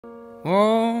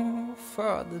Oh,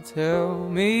 Father, tell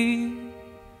me,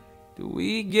 do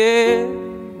we get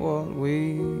what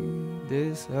we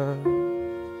deserve?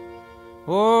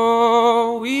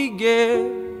 Oh, we get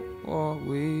what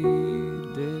we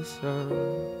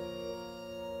deserve.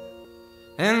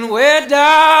 And where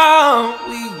down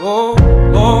we go,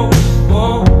 go,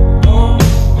 go, go,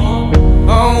 go.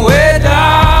 Oh, where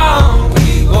down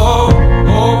we go,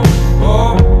 go,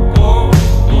 go, go,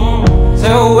 go.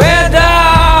 So where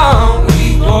down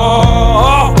we go,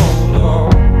 go,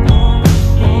 go,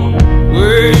 go.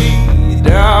 Way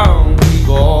down we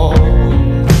go.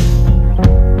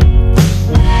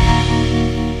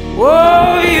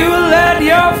 Whoa, you let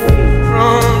your feet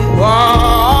run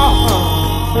wild.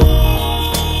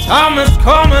 Time has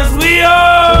come as we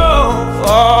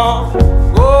all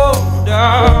go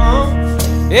down.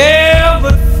 Yeah,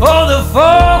 but for the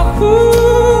fall,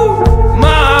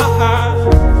 my heart,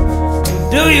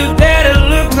 do you dare to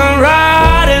look me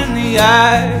right in the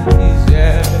eyes?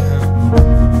 Yeah.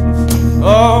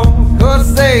 Oh, 'cause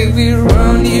they will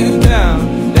run you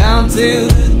down, down to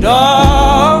the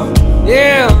door.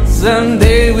 Yeah,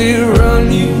 someday we'll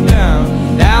run you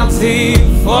down, down till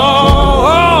you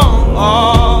fall.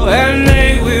 And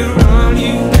they will run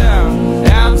you down,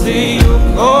 down till you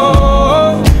go.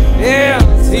 Yeah,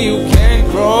 till you can't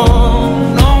crawl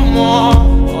no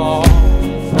more.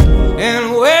 And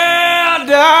where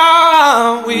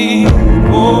down we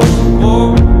go, go,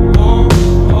 go,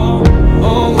 go.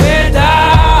 Oh, where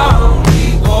down we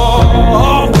go, go,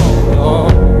 go.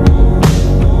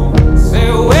 Say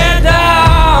where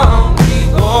down we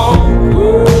go.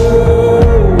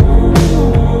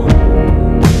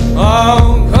 Oh,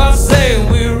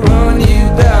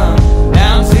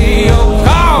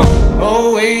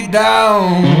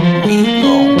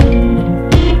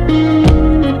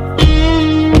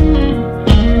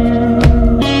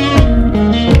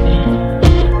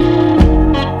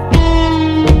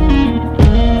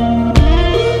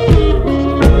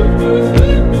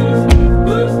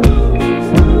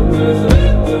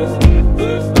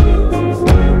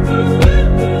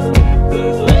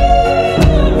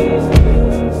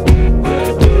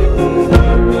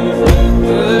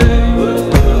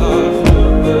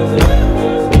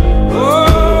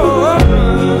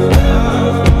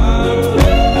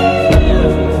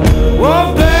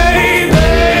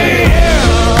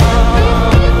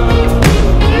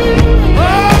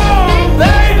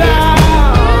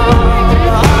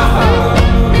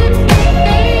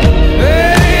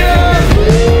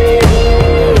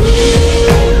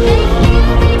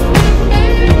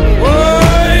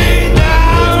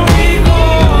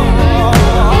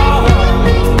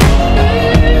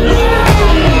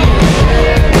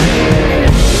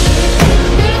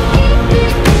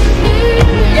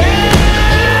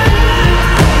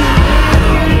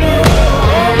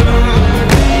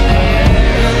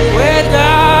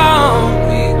 down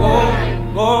we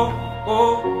go.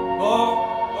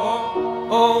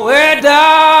 Oh, where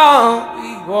down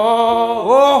we go.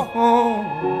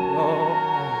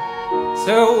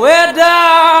 So where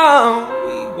down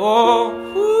we go.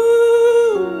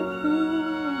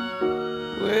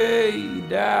 Way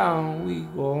down we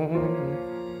go.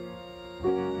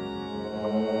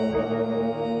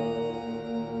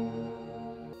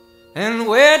 And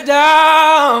where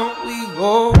down we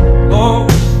go, go,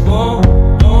 go,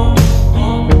 go, go.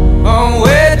 Oh,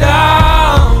 where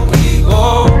down we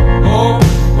go, go,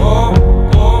 go,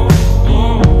 go, go.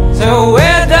 So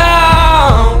where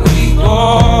down we go,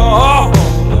 go,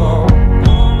 go,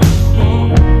 go.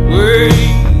 Way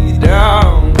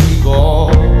down we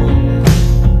go.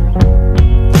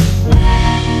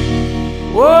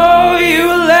 Whoa, you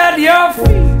let your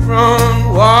feet run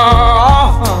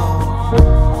wild.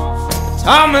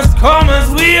 Time has come as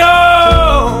we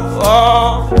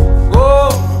all go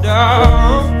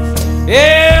down.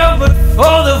 Yeah, but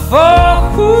for the fall,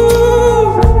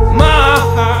 my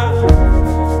heart,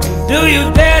 do you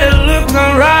dare to look me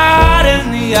right in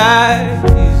the eyes?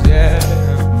 Yeah.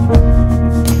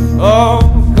 Oh,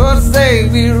 'cause they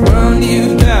will run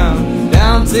you down,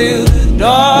 down to the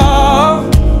door.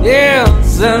 Yeah,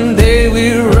 someday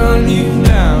we'll run you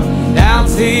down, down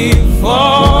till you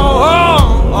fall.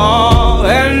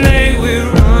 And they will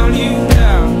run you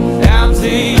down, down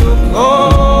till you go.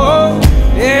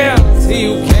 Yeah, till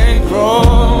you can't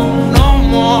crawl no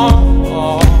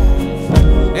more.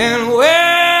 And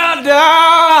where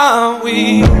down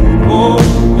we go,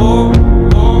 go,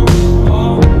 go, go.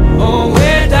 Oh,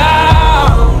 where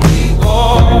down we go,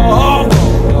 go,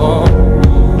 go,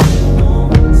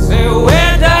 go.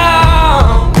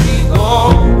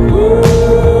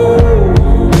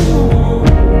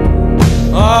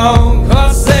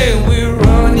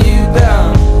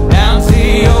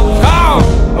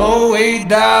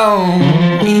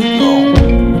 home.